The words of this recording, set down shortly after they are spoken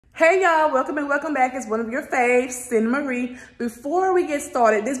Hey y'all, welcome and welcome back. It's one of your faves, Cindy Marie. Before we get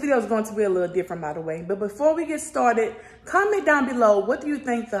started, this video is going to be a little different, by the way, but before we get started, comment down below, what do you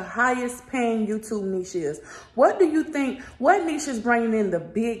think the highest paying YouTube niche is? What do you think, what niche is bringing in the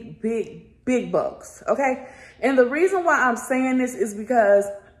big bucks, okay? And the reason why I'm saying this is because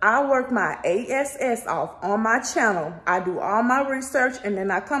I work my ASS off on my channel. I do all my research and then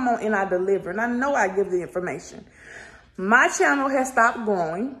I come on and I deliver, and I know I give the information. My channel has stopped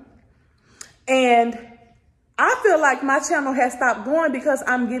growing, and I feel like my channel has stopped growing because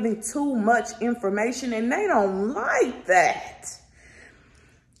I'm giving too much information, and they don't like that.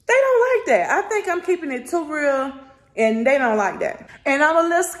 They don't like that. I think I'm keeping it too real, and they don't like that. And I'm a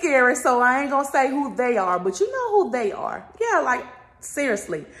little scary, so I ain't gonna say who they are, but you know who they are. Yeah, like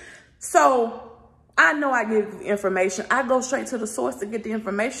seriously. So I know I give information. I go straight to the source to get the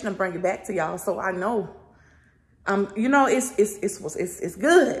information and bring it back to y'all, so I know. You know, it's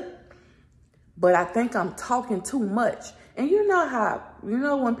good, but I think I'm talking too much. And you know how, you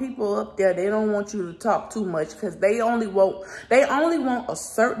know, when people up there, they don't want you to talk too much because they only want a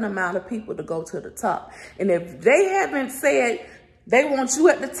certain amount of people to go to the top. And if they haven't said they want you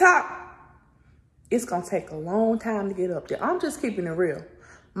at the top, it's going to take a long time to get up there. I'm just keeping it real.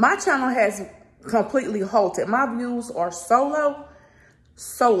 My channel has completely halted. My views are so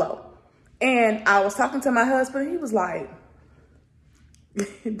low. And I was talking to my husband, he was like,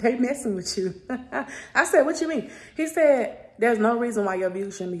 they messing with you. I said, what you mean? He said, there's no reason why your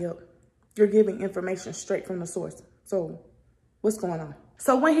views shouldn't be up. You're giving information straight from the source. So what's going on?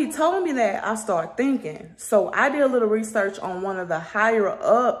 So when he told me that, I started thinking. So I did a little research on one of the higher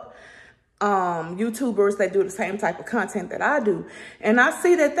up YouTubers that do the same type of content that I do. And I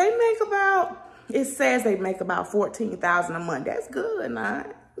see that they make about, it says they make about $14,000 a month. That's good, nah.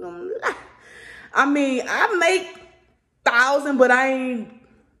 I mean, I make thousands, but I ain't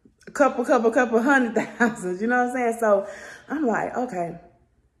a couple hundred thousands, you know what I'm saying? So I'm like, okay,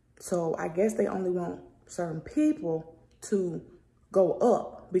 so I guess they only want certain people to go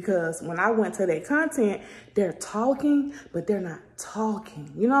up, because when I went to their content, they're talking, but they're not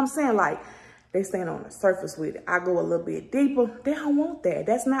talking. You know what I'm saying? Like, they staying on the surface with it. I go a little bit deeper. They don't want that.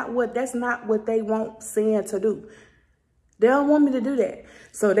 That's not what they want Sin to do. They don't want me to do that.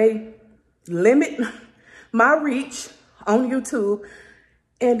 So they limit my reach on YouTube,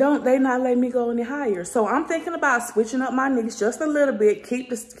 and they not let me go any higher. So I'm thinking about switching up my niche just a little bit, keep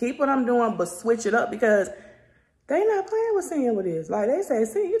what I'm doing, but switch it up, because they not playing with saying what it is. Like they say,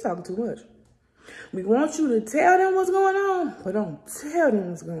 see, you're talking too much. We want you to tell them what's going on, but don't tell them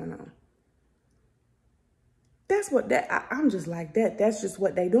what's going on. That's what I'm just like that. That's just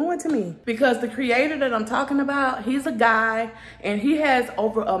what they doing to me. Because the creator that I'm talking about, he's a guy and he has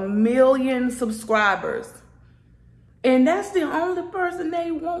over 1 million subscribers. And that's the only person they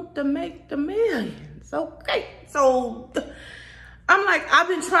want to make the millions. Okay. So I'm like, I've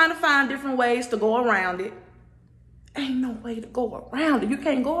been trying to find different ways to go around it. Ain't no way to go around it. You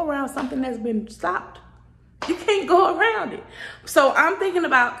can't go around something that's been stopped. You can't go around it. So I'm thinking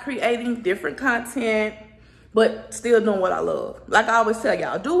about creating different content, but still doing what I love. Like I always tell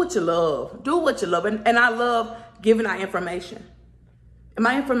y'all, do what you love. Do what you love. And I love giving out information. And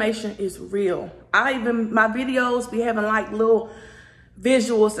my information is real. My videos be having like little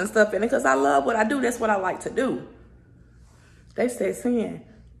visuals and stuff in it because I love what I do. That's what I like to do. They say, Sin,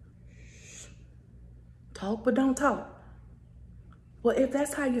 talk but don't talk. Well, if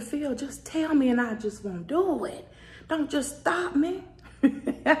that's how you feel, just tell me and I just won't do it. Don't just stop me.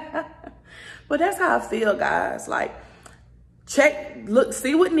 But that's how I feel, guys. Like, look,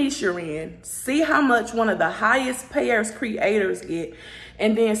 see what niche you're in. See how much one of the highest payers creators get,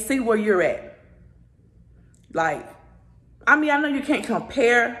 and then see where you're at. Like, I mean, I know you can't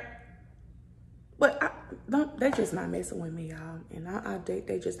compare, but they just not messing with me, y'all. And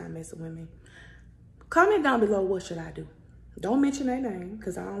they just not messing with me. Comment down below, what should I do? Don't mention their name,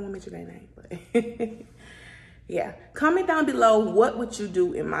 because I don't want to mention their name. But yeah, comment down below, what would you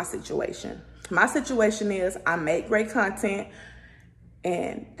do in my situation? My situation is I make great content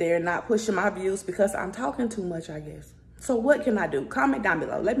and they're not pushing my views because I'm talking too much, I guess. So what can I do? Comment down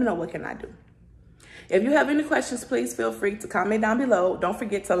below. Let me know, what can I do? If you have any questions, please feel free to comment down below. Don't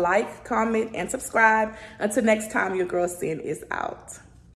forget to like, comment, and subscribe. Until next time, your girl Sin is out.